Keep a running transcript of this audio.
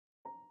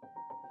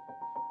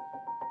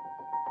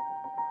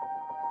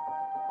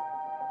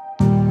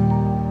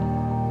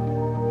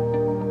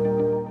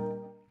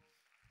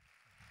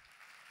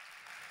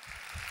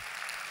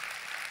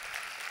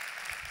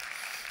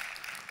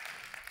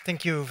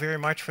thank you very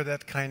much for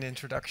that kind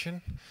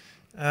introduction.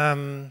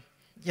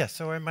 Yes,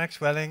 so I'm Max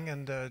Welling,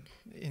 and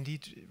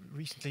indeed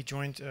recently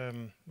joined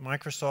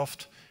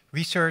Microsoft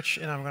Research,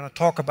 and I'm going to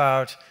talk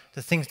about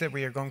the things that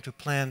we are going to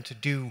plan to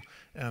do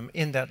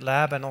in that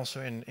lab and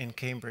also in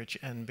Cambridge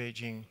and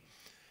Beijing.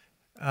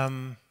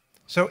 I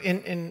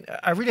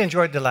really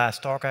enjoyed the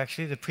last talk,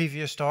 actually, the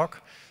previous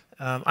talk.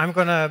 I'm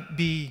going to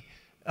be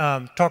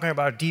talking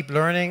about deep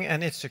learning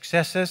and its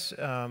successes.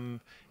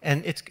 And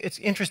it's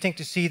interesting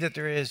to see that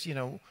there is,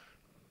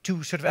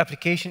 two sort of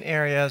application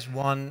areas.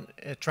 One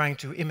trying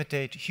to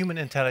imitate human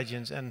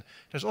intelligence, and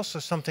there's also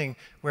something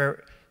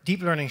where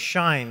deep learning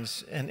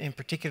shines, and in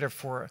particular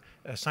for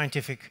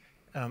scientific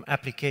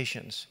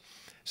applications.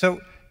 So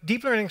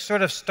deep learning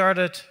sort of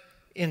started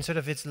in sort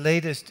of its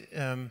latest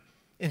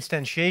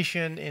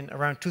instantiation in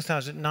around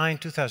 2009,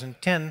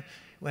 2010,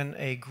 when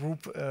a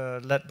group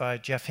led by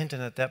Jeff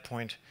Hinton at that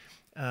point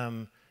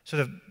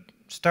sort of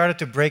started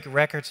to break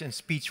records in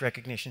speech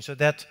recognition. So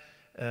that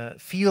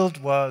field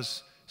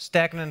was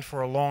stagnant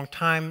for a long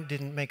time,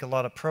 didn't make a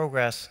lot of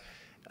progress.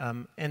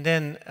 And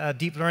then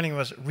deep learning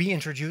was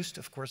reintroduced.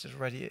 Of course, it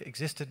already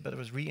existed, but it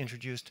was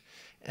reintroduced.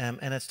 And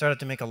it started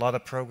to make a lot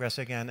of progress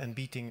again and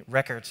beating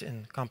records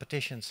in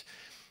competitions.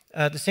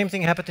 The same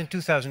thing happened in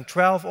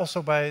 2012,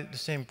 also by the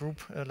same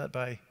group led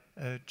by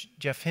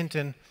Jeff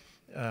Hinton,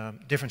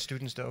 different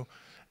students though.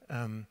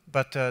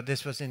 But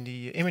this was in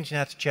the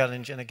ImageNet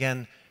challenge, and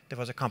again, there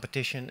was a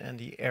competition and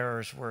the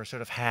errors were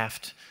sort of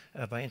halved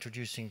by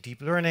introducing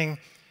deep learning.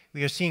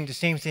 We are seeing the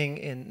same thing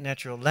in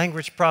natural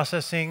language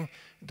processing.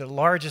 The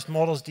largest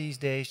models these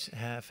days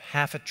have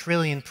 500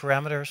 billion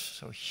parameters,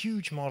 so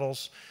huge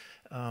models.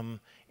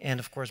 And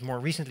of course, more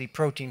recently,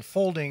 protein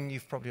folding.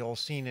 You've probably all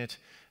seen it.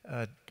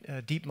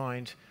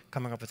 DeepMind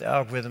coming up with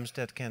algorithms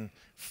that can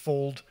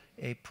fold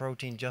a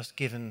protein just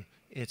given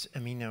its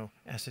amino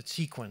acid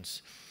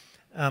sequence.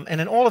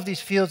 And in all of these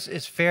fields,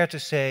 it's fair to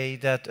say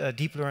that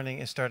deep learning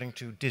is starting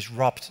to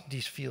disrupt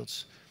these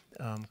fields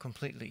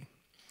completely.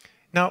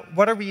 Now,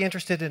 what are we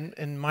interested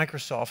in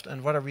Microsoft,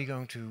 and what are we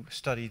going to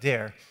study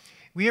there?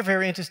 We are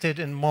very interested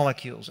in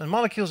molecules, and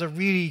molecules are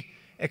really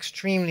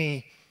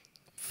extremely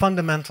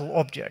fundamental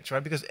objects,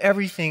 right? Because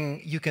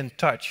everything you can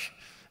touch,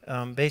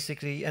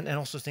 basically, and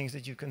also things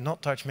that you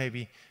cannot touch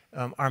maybe,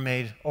 are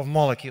made of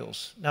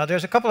molecules. Now,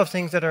 there's a couple of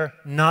things that are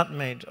not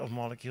made of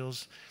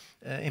molecules.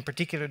 In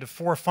particular, the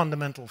 4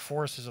 fundamental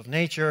forces of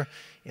nature: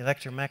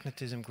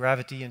 electromagnetism,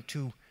 gravity, and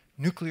 2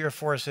 nuclear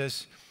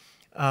forces.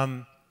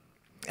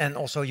 And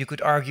also, you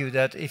could argue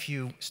that if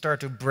you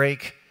start to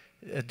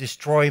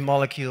destroy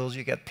molecules,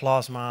 you get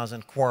plasmas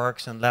and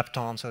quarks and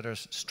leptons, so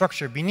there's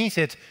structure beneath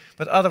it.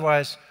 But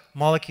otherwise,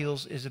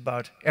 molecules is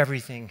about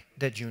everything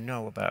that you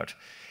know about.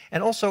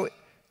 And also,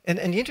 and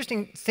the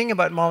interesting thing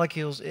about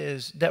molecules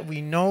is that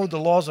we know the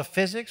laws of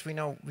physics.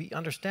 We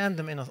understand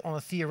them on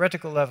a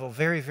theoretical level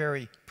very,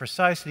 very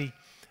precisely,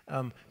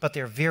 but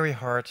they're very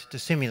hard to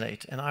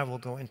simulate. And I will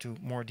go into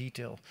more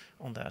detail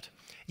on that.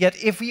 Yet,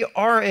 if we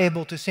are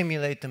able to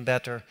simulate them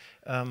better,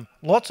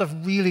 lots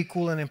of really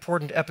cool and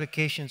important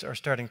applications are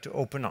starting to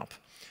open up.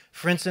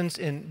 For instance,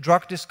 in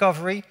drug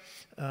discovery,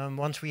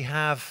 once we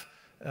have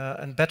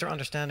a better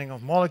understanding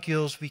of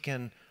molecules, we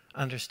can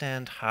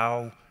understand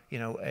how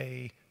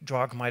a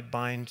drug might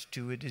bind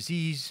to a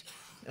disease,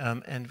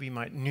 and we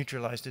might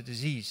neutralize the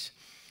disease.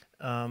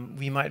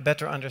 We might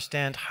better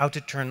understand how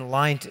to turn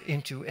light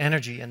into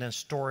energy and then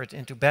store it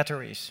into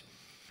batteries.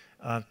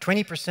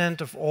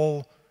 20% of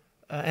all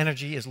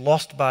energy is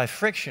lost by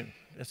friction.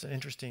 That's an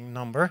interesting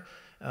number.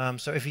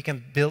 So if we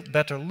can build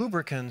better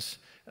lubricants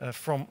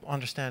from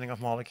understanding of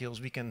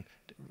molecules, we can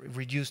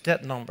reduce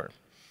that number.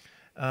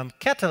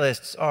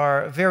 Catalysts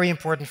are very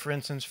important, for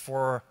instance,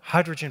 for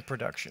hydrogen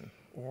production,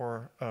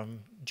 or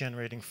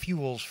generating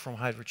fuels from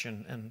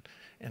hydrogen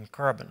and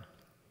carbon.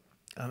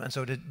 And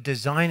so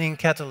designing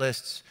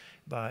catalysts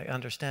by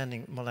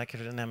understanding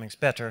molecular dynamics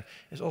better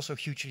is also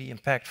hugely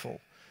impactful.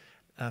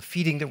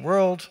 Feeding the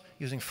world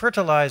using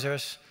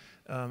fertilizers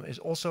is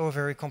also a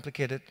very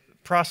complicated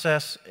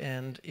process,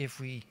 and if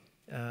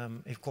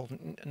called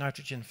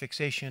nitrogen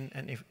fixation,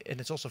 and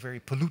it's also very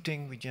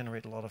polluting. We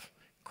generate a lot of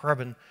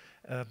carbon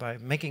by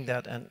making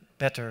that, and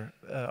better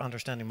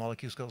understanding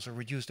molecules can also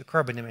reduce the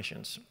carbon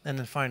emissions. And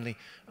then finally,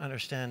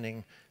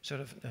 understanding sort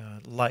of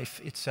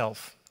life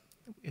itself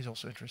is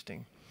also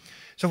interesting.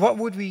 So what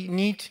would we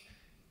need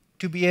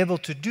to be able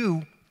to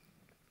do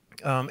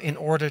in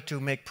order to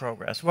make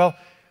progress? Well,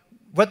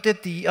 what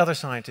did the other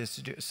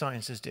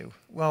scientists do?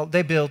 Well,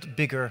 they built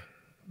bigger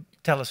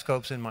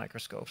telescopes and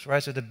microscopes,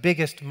 right? So the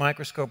biggest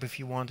microscope, if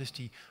you want, is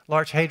the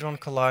Large Hadron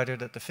Collider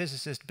that the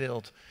physicists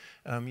built.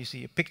 You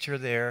see a picture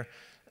there.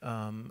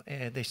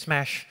 They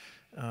smash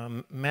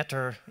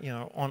matter,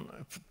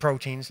 on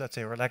proteins, let's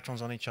say, or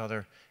electrons on each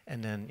other,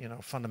 and then,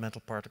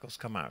 fundamental particles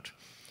come out.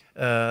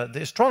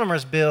 The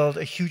astronomers build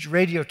a huge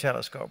radio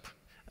telescope.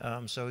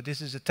 So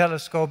this is a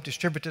telescope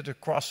distributed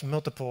across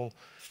multiple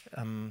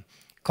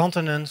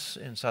continents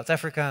in South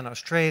Africa and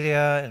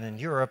Australia and in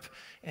Europe,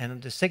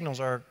 and the signals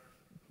are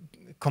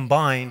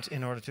combined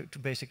in order to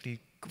basically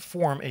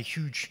form a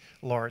huge,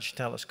 large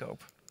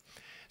telescope.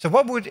 So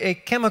what would a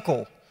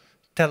chemical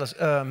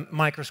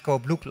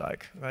microscope look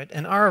like, right?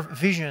 And our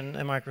vision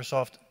at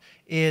Microsoft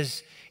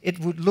is it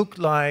would look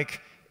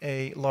like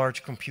a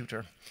large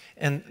computer.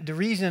 And the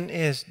reason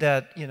is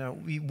that, you know,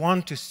 we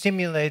want to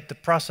simulate the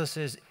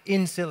processes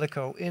in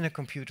silico in a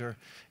computer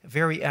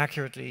very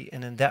accurately,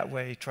 and in that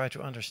way try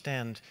to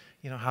understand,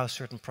 you know, how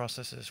certain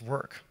processes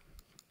work.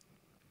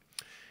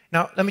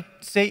 Now, let me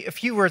say a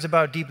few words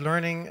about deep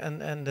learning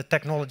and the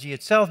technology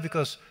itself,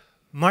 because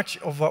much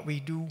of what we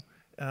do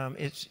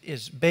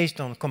is based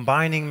on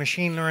combining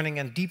machine learning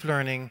and deep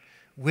learning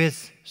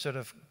with sort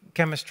of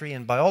chemistry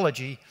and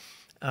biology.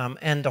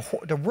 And the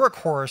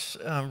workhorse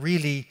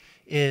really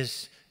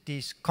is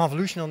these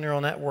convolutional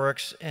neural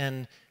networks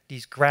and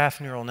these graph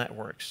neural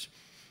networks.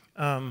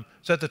 So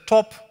at the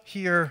top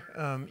here,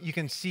 you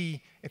can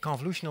see a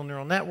convolutional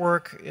neural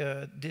network.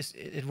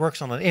 It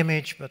works on an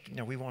image, but you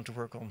know, we want to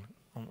work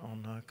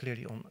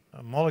clearly on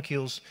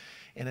molecules.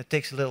 And it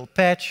takes a little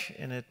patch,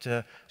 and it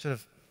sort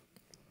of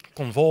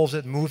convolves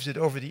it, moves it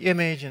over the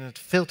image, and it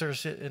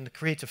filters it, and it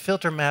creates a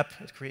filter map.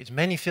 It creates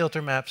many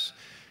filter maps.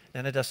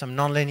 Then it does some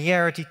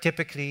nonlinearity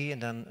typically,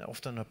 and then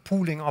often a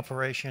pooling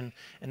operation,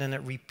 and then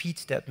it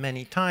repeats that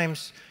many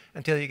times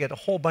until you get a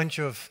whole bunch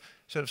of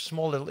sort of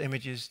small little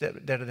images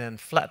that are then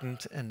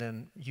flattened and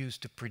then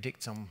used to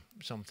predict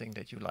something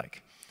that you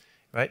like.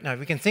 Right? Now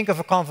we can think of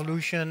a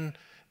convolution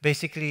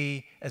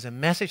basically as a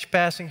message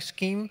passing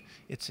scheme.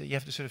 It's you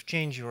have to sort of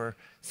change your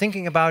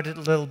thinking about it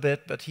a little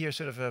bit, but here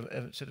sort of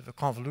a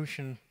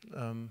convolution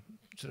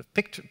sort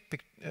of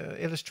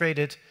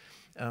illustrated.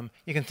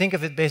 You can think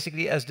of it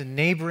basically as the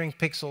neighboring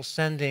pixels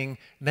sending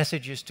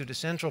messages to the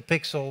central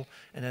pixel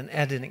and then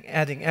adding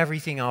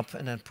everything up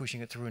and then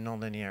pushing it through a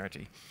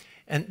nonlinearity.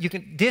 And you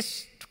can,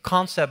 this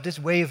concept, this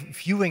way of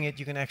viewing it,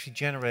 you can actually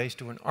generate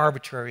to an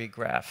arbitrary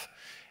graph.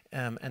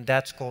 And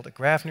that's called a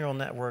graph neural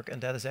network,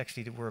 and that is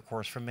actually the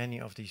workhorse for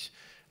many of these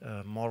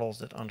models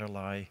that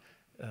underlie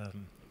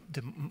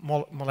the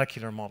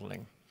molecular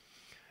modeling.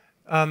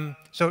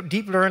 So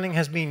deep learning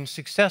has been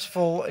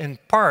successful in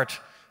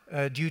part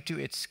due to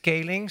its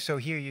scaling. So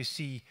here you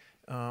see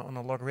on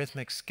a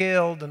logarithmic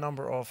scale the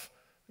number of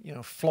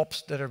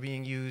flops that are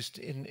being used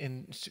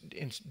in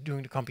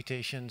doing the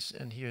computations,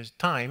 and here's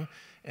time.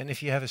 And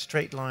if you have a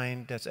straight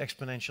line, that's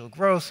exponential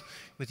growth.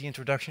 With the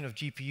introduction of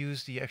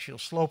GPUs, the actual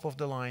slope of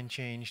the line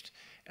changed,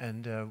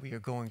 and we are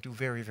going to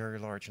very, very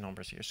large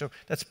numbers here. So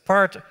that's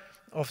part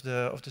of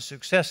the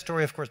success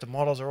story. Of course, the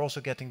models are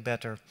also getting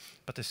better,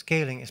 but the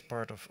scaling is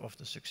part of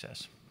the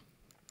success.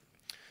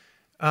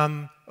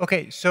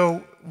 Okay,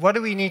 so what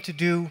do we need to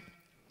do?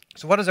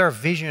 So what is our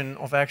vision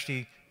of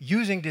actually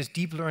using this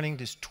deep learning,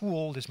 this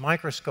tool, this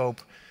microscope,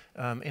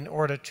 in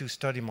order to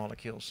study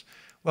molecules?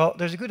 Well,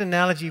 there's a good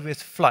analogy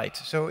with flight.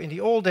 So in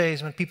the old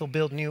days, when people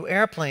built new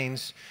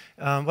airplanes,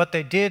 what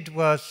they did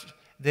was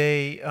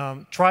they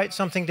tried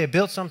something, they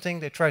built something,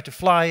 they tried to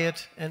fly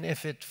it, and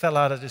if it fell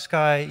out of the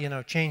sky,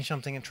 change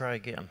something and try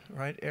again,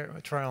 right?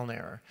 Trial and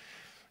error,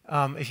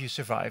 if you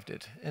survived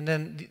it. And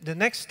then the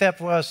next step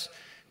was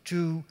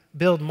to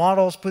build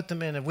models, put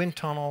them in a wind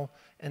tunnel,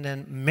 and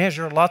then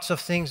measure lots of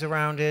things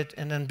around it,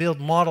 and then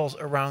build models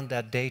around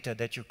that data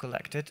that you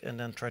collected, and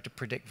then try to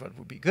predict what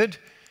would be good.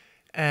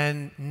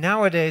 And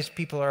nowadays,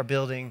 people are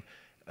building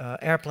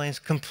airplanes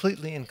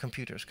completely in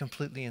computers,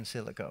 completely in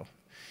silico.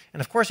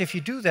 And of course, if you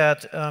do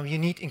that, you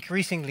need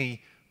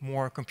increasingly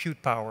more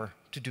compute power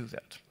to do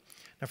that.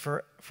 Now,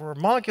 for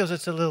molecules,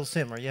 it's a little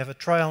similar. You have a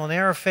trial and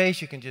error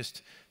phase. You can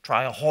just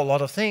try a whole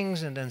lot of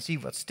things and then see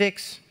what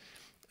sticks.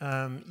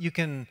 You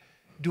can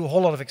do a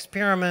whole lot of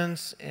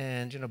experiments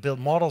and build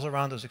models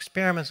around those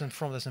experiments, and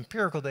from this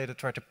empirical data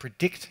try to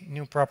predict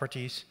new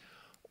properties.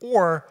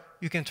 Or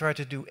you can try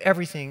to do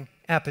everything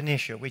ab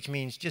initio, which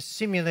means just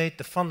simulate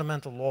the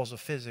fundamental laws of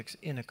physics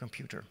in a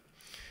computer.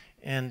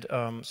 And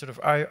sort of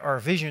our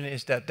vision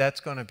is that that's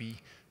going to be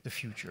the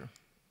future.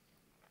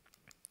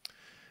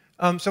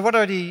 So what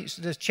are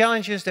the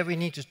challenges that we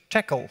need to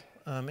tackle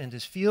in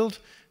this field?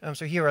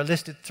 So here are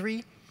listed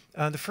three.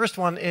 The first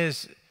one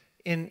is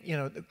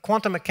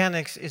quantum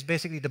mechanics is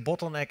basically the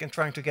bottleneck in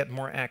trying to get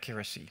more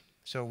accuracy.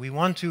 So we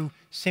want to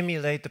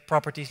simulate the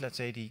properties, let's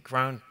say the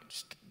ground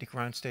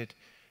state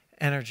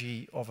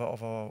energy of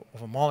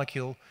a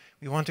molecule.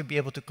 We want to be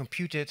able to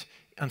compute it.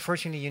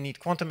 Unfortunately, you need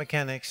quantum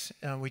mechanics,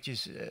 which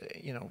is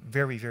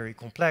very, very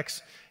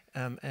complex,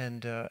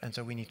 and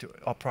so we need to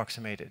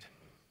approximate it.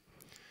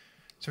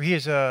 So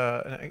here's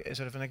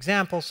sort of an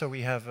example. So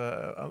we have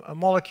a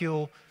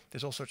molecule.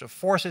 There's all sorts of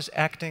forces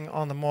acting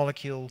on the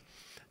molecule.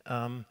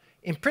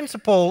 In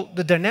principle,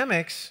 the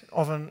dynamics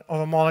of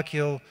a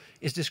molecule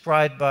is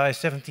described by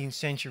 17th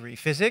century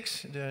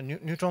physics, the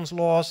Newton's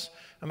laws,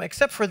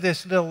 except for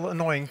this little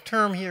annoying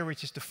term here,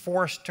 which is the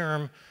force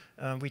term,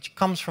 which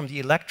comes from the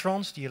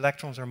electrons. The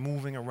electrons are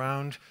moving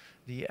around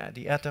the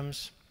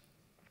atoms,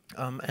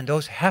 and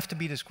those have to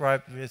be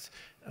described with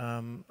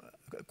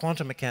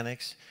quantum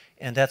mechanics,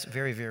 and that's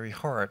very, very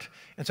hard.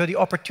 And so the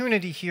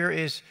opportunity here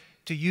is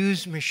to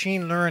use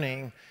machine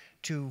learning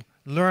to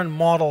learn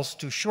models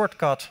to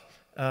shortcut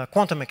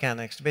quantum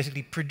mechanics to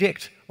basically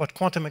predict what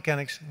quantum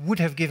mechanics would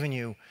have given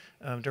you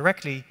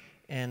directly,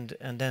 and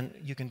then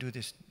you can do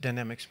this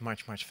dynamics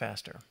much, much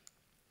faster.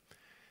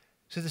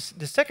 So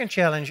the second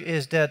challenge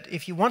is that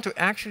if you want to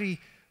actually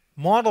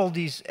model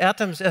these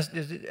atoms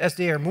as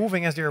they are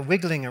moving, as they are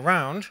wiggling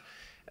around,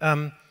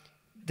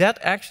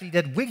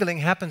 that wiggling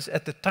happens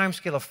at the time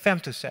scale of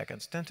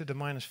femtoseconds, 10 to the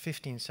minus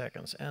 15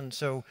 seconds. And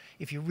so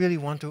if you really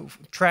want to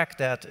track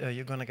that,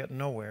 you're going to get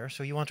nowhere.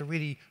 So you want to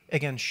really,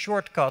 again,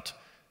 shortcut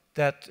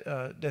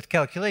that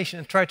calculation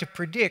and try to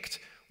predict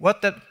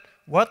what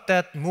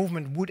that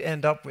movement would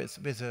end up with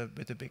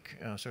a big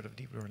sort of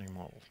deep learning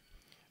model,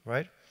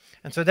 right?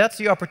 And so that's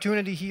the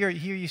opportunity here.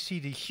 Here you see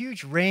the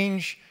huge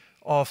range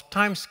of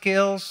time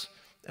scales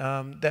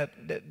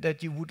that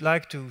you would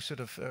like to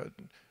sort of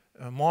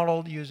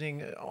model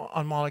using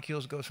on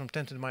molecules. Goes from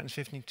 10 to the minus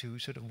 15 to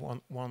sort of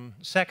 1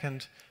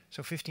 second,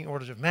 so 15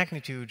 orders of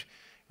magnitude,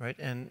 right?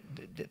 And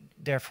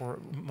therefore,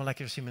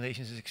 molecular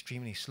simulations is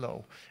extremely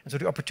slow. And so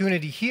the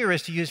opportunity here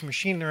is to use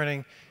machine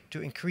learning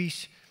to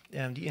increase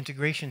the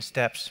integration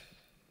steps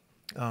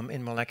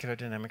in molecular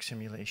dynamic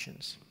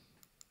simulations.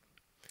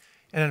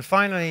 And then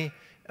finally,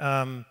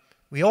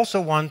 we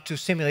also want to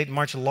simulate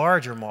much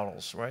larger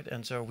models, right?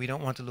 And so we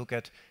don't want to look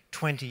at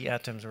 20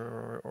 atoms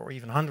or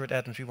even 100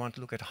 atoms. We want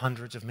to look at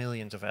hundreds of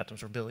millions of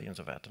atoms or billions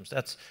of atoms.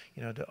 That's,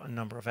 you know, the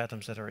number of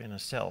atoms that are in a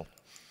cell.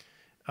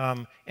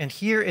 And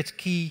here it's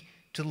key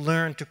to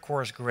learn to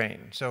coarse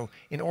grain. So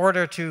in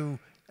order to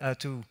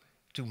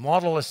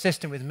model a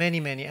system with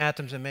many, many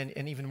atoms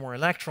and even more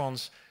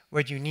electrons,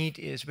 what you need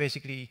is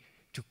basically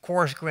to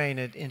coarse grain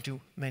it into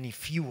many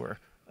fewer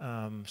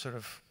sort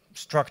of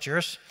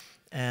structures.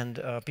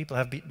 And people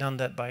have done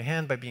that by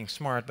hand, by being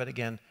smart. But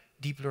again,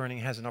 deep learning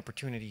has an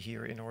opportunity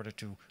here in order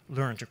to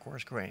learn to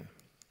coarse grain.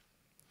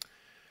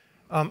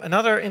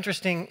 Another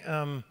interesting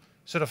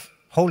sort of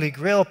holy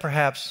grail,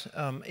 perhaps,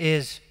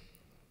 is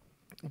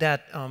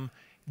that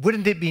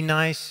wouldn't it be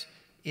nice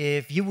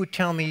if you would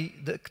tell me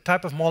the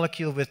type of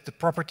molecule with the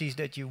properties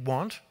that you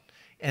want,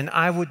 and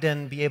I would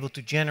then be able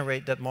to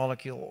generate that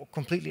molecule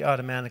completely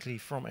automatically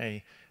from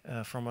a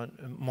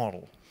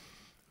model.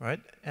 Right?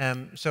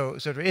 So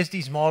there is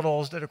these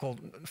models that are called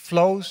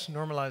flows,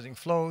 normalizing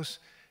flows,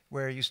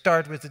 where you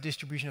start with the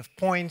distribution of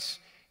points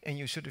and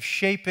you sort of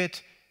shape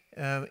it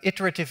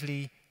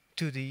iteratively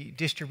to the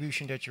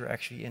distribution that you're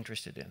actually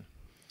interested in.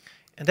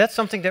 And that's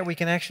something that we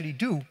can actually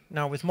do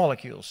now with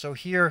molecules. So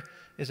here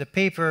is a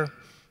paper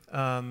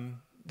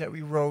that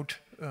we wrote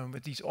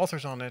with these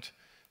authors on it,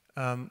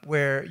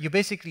 where you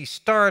basically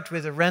start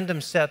with a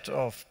random set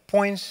of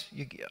points,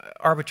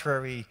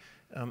 arbitrary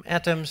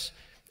atoms,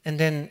 and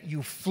then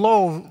you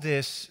flow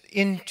this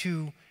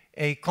into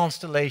a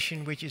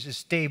constellation which is a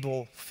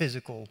stable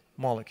physical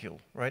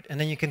molecule, right? And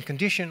then you can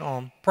condition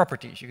on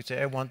properties. You could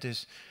say, I want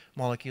this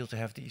molecule to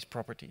have these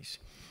properties.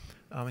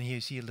 And here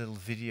you see a little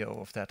video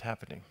of that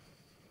happening.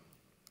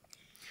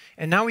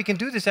 And now we can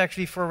do this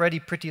actually for already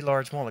pretty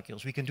large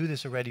molecules. We can do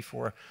this already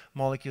for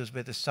molecules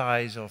with a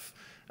size of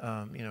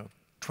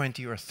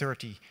 20 or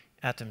 30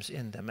 atoms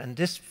in them. And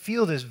this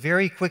field is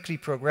very quickly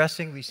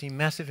progressing. We see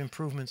massive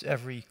improvements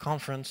every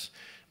conference,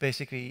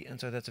 basically, and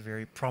so that's a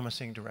very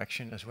promising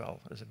direction as well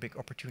as a big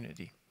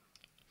opportunity.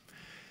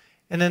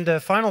 And then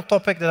the final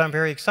topic that I'm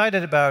very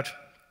excited about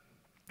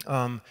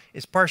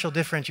is partial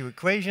differential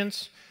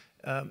equations.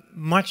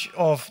 Much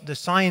of the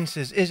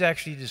sciences is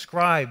actually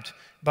described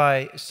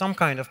by some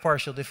kind of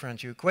partial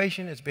differential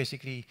equation. It's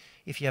basically,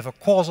 if you have a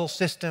causal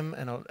system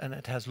and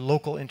it has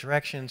local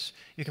interactions,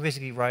 you can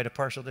basically write a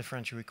partial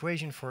differential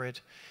equation for it.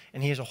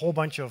 And here's a whole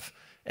bunch of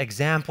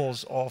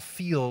examples of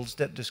fields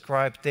that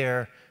describe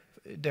their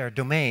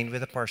domain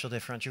with a partial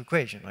differential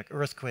equation, like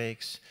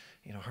earthquakes,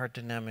 hard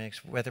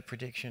dynamics, weather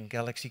prediction,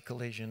 galaxy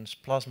collisions,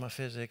 plasma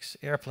physics,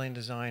 airplane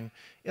design,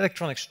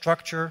 electronic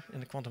structure in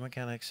the quantum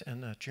mechanics,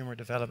 and tumor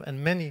development,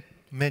 and many,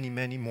 many,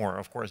 many more.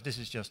 Of course, this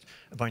is just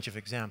a bunch of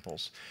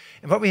examples.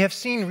 And what we have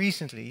seen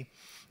recently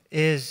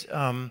is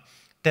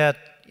that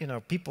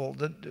people,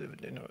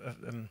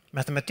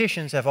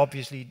 mathematicians have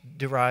obviously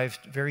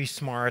derived very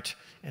smart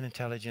and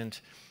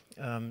intelligent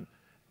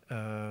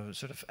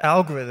sort of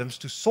algorithms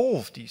to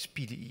solve these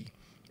PDE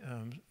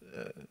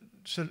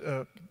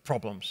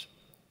problems.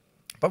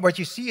 But what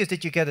you see is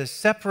that you get a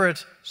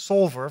separate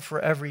solver for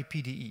every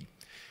PDE.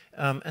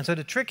 And so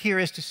the trick here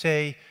is to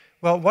say,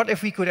 well, what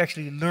if we could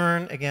actually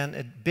learn, again,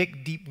 a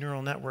big, deep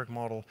neural network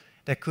model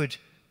that could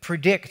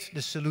predict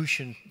the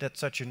solution that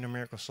such a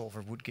numerical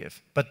solver would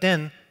give, but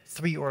then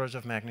 3 orders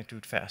of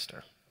magnitude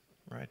faster,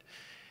 right?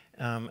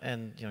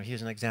 And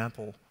here's an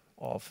example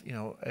of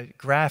a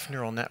graph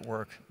neural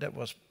network that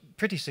was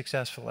pretty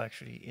successful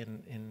actually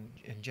in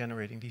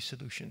generating these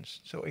solutions.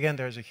 So again,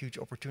 there's a huge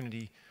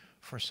opportunity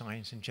for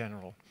science in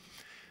general.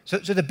 So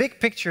the big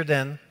picture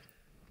then,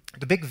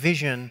 the big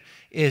vision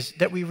is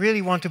that we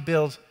really want to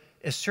build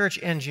a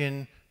search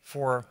engine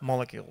for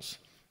molecules.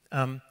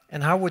 And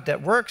how would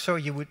that work? So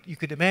you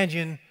could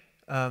imagine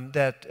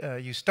that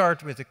you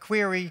start with a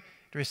query.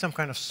 There is some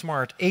kind of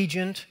smart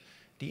agent.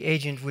 The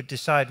agent would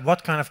decide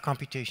what kind of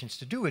computations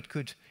to do. It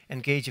could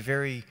engage a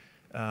very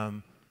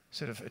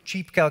sort of a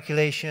cheap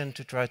calculation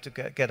to try to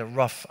get a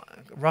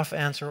rough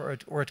answer,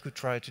 or it could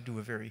try to do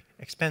a very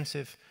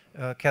expensive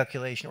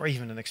calculation, or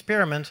even an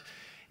experiment.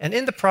 And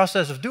in the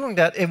process of doing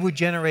that, it would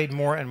generate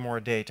more and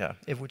more data.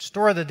 It would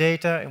store the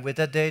data, and with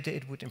that data,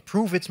 it would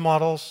improve its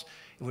models.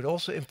 It would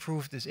also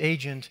improve this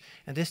agent,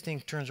 and this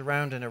thing turns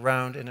around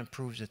and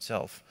improves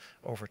itself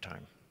over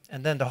time.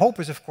 And then the hope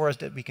is, of course,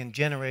 that we can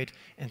generate,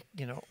 and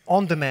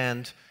on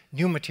demand,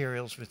 new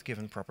materials with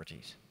given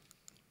properties.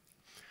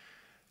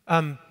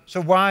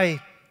 So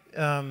why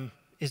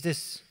is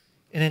this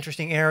an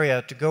interesting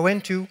area to go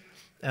into?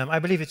 I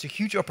believe it's a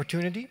huge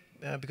opportunity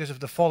because of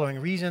the following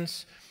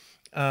reasons.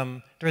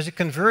 There is a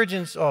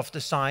convergence of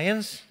the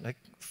science, like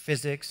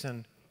physics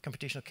and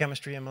computational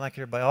chemistry and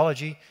molecular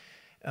biology,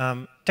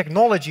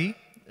 technology,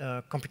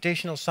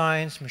 computational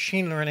science,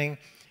 machine learning,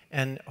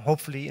 and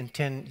hopefully in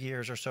 10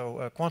 years or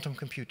so, quantum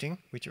computing,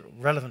 which are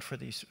relevant for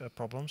these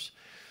problems.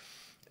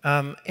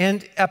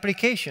 And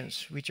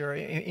applications, which are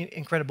an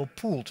incredible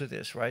pool to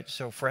this, right?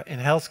 So in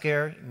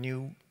healthcare,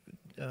 new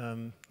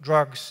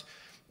drugs,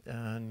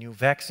 new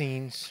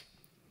vaccines,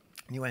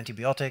 new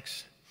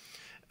antibiotics.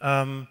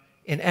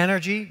 In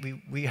energy,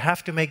 we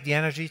have to make the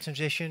energy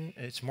transition.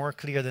 It's more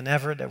clear than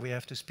ever that we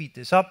have to speed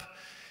this up.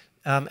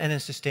 And in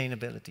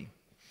sustainability.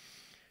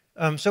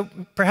 So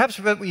perhaps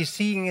what we're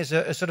seeing is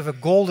a sort of a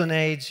golden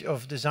age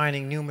of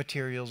designing new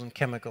materials and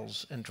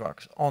chemicals and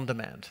drugs on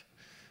demand.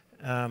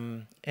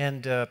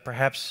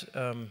 Perhaps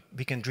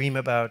we can dream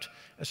about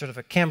a sort of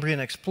a Cambrian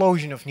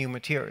explosion of new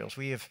materials.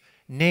 We have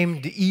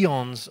named the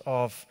eons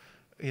of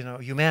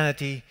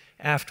humanity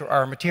after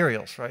our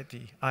materials, right?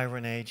 The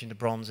Iron Age and the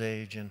Bronze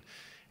Age, and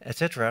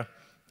etc.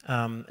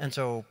 And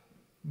so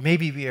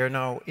maybe we are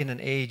now in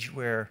an age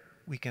where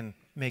we can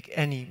make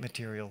any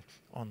material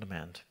on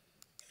demand.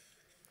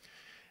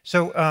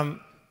 So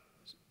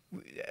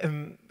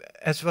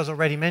as was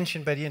already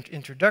mentioned by the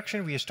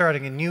introduction, we are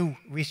starting a new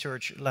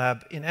research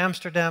lab in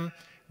Amsterdam,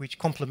 which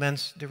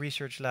complements the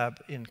research lab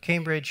in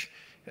Cambridge.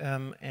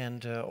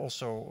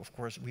 Also, of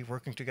course, we're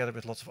working together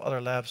with lots of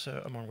other labs,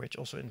 among which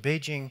also in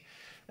Beijing.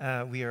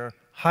 We are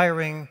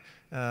hiring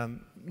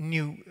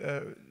new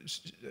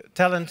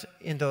talent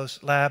in those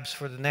labs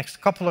for the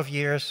next couple of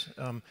years.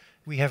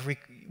 We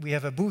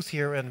have a booth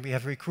here, and we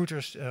have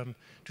recruiters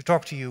to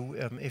talk to you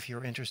if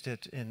you're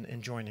interested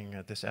in joining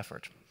this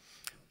effort.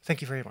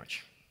 Thank you very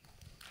much.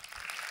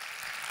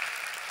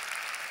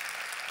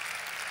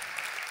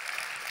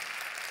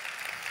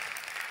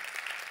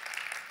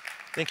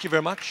 Thank you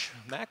very much,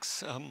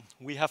 Max.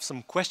 We have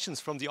some questions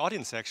from the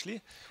audience,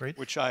 actually, Great.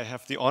 Which I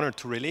have the honor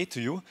to relay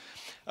to you.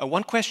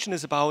 One question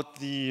is about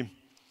the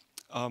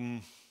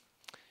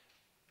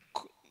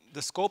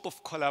scope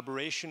of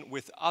collaboration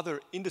with other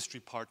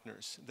industry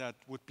partners that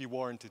would be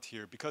warranted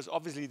here, because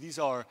obviously these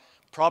are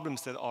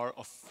problems that are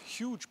of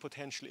huge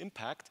potential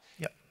impact.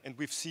 Yep. And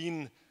we've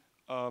seen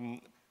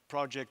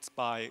projects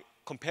by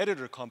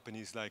competitor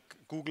companies like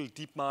Google,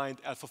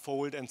 DeepMind,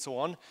 AlphaFold, and so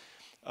on.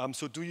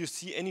 So do you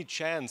see any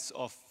chance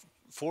of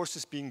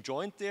forces being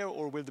joined there,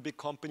 or will the big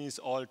companies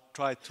all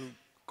try to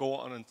go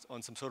on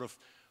some sort of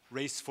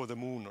race for the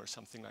moon or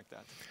something like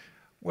that?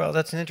 Well,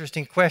 that's an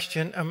interesting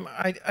question.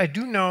 I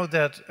do know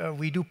that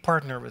we do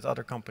partner with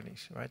other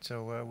companies, right?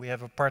 So we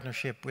have a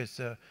partnership with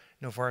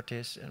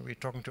Novartis, and we're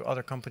talking to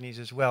other companies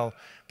as well.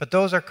 But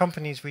those are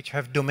companies which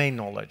have domain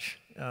knowledge,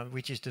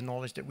 which is the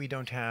knowledge that we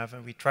don't have,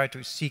 and we try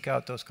to seek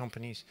out those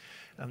companies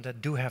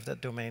that do have that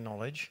domain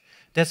knowledge.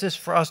 This is,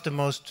 for us, the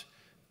most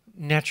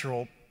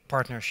natural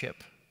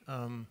partnership.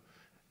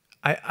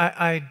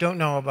 I don't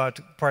know about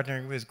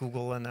partnering with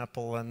Google and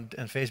Apple and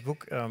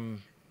Facebook.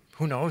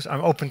 Who knows?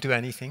 I'm open to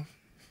anything.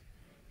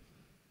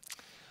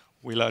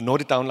 We'll note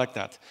it down like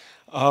that.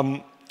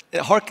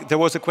 There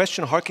was a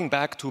question harking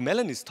back to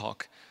Melanie's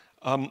talk.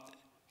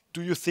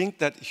 Do you think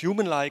that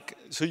human-like,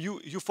 so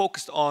you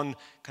focused on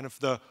kind of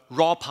the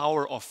raw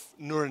power of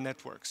neural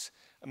networks.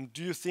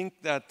 Do you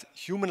think that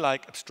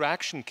human-like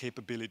abstraction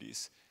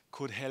capabilities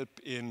could help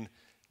in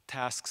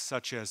tasks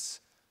such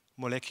as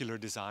molecular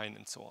design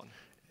and so on?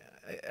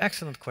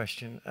 Excellent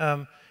question.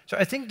 So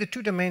I think the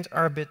two domains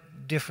are a bit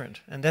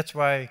different, and that's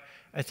why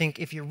I think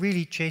if you're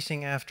really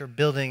chasing after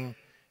building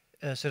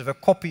sort of a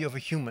copy of a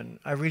human,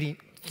 I really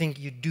think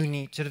you do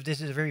need sort of,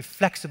 this is a very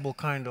flexible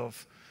kind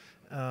of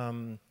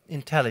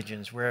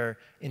intelligence, where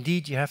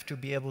indeed you have to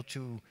be able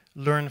to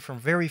learn from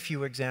very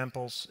few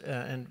examples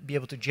and be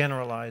able to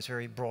generalize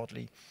very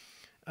broadly.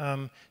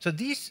 So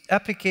these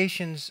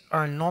applications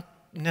are not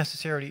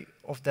necessarily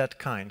of that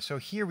kind. So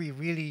here we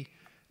really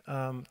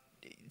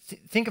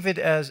think of it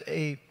as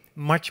a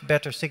much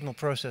better signal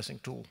processing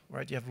tool,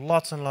 right? You have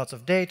lots and lots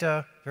of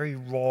data, very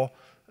raw,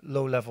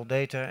 low-level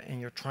data, and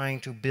you're trying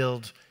to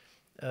build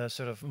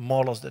sort of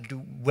models that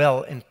do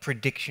well in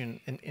prediction,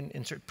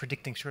 in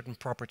predicting certain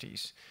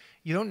properties.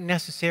 You don't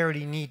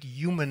necessarily need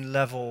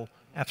human-level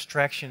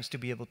abstractions to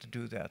be able to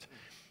do that.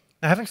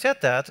 Now, having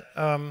said that,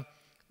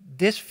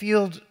 this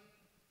field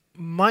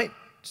might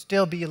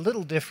still be a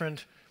little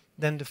different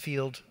than the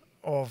field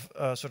of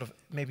sort of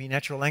maybe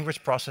natural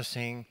language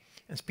processing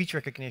and speech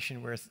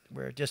recognition,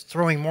 where just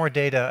throwing more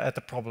data at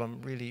the problem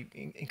really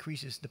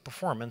increases the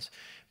performance.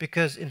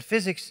 Because in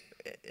physics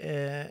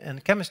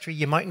and chemistry,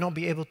 you might not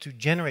be able to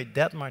generate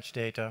that much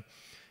data.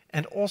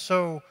 And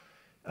also,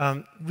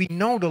 we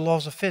know the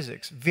laws of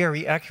physics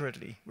very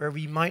accurately, where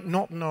we might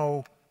not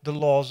know the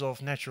laws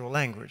of natural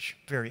language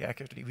very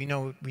accurately.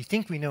 We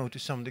think we know to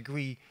some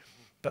degree,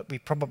 but we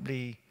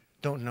probably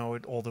don't know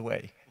it all the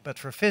way. But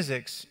for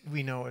physics,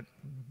 we know it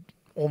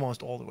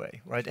almost all the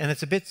way, right? And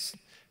it's a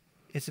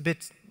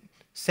bit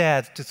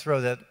sad to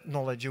throw that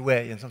knowledge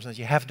away. In some sense,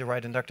 you have the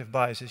right inductive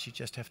biases, you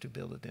just have to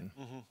build it in.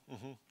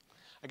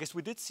 I guess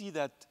we did see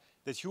that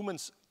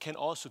humans can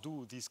also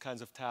do these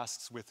kinds of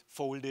tasks with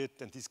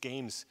Foldit and these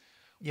games.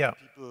 Yeah.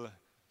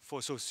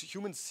 So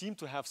humans seem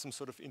to have some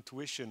sort of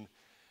intuition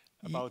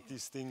about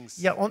these things.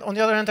 Yeah. On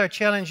the other hand, I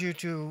challenge you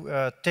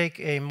to take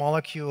a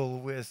molecule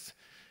with,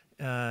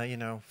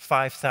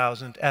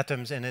 5,000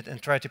 atoms in it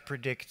and try to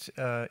predict,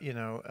 a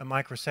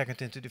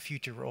microsecond into the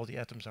future where all the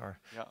atoms are.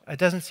 Yeah. It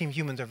doesn't seem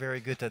humans are very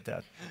good at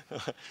that.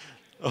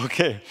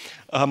 Okay.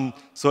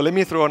 So let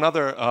me throw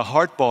another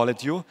hardball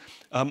at you.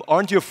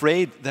 Aren't you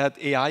afraid that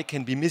AI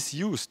can be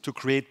misused to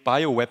create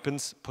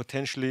bioweapons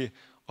potentially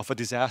of a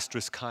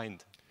disastrous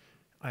kind?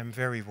 I'm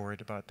very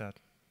worried about that.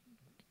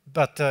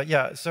 But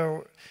yeah,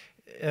 so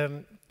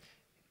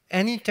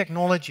any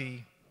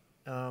technology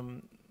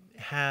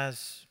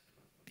has,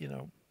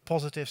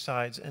 positive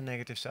sides and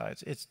negative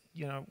sides. It's,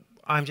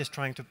 I'm just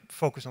trying to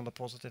focus on the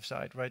positive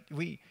side, right?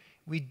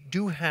 We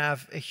do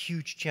have a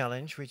huge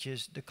challenge, which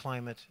is the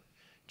climate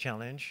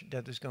challenge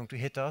that is going to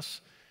hit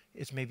us.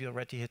 It's maybe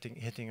already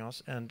hitting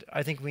us, and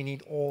I think we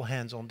need all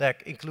hands on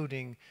deck,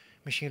 including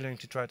machine learning,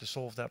 to try to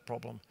solve that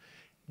problem.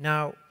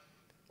 Now,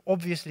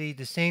 obviously,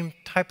 the same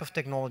type of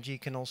technology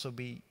can also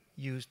be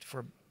used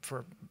for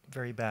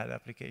very bad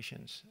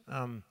applications.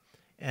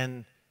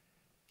 And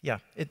yeah,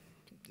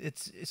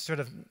 it's sort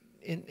of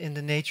in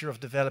the nature of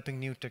developing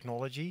new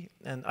technology.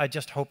 And I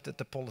just hope that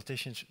the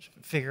politicians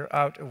figure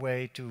out a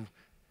way to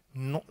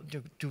not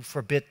to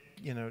forbid,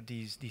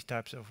 these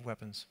types of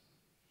weapons.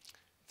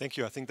 Thank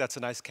you. I think that's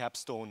a nice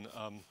capstone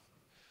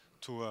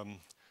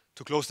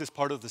to close this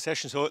part of the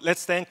session. So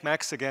let's thank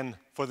Max again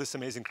for this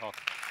amazing talk.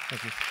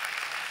 Thank you.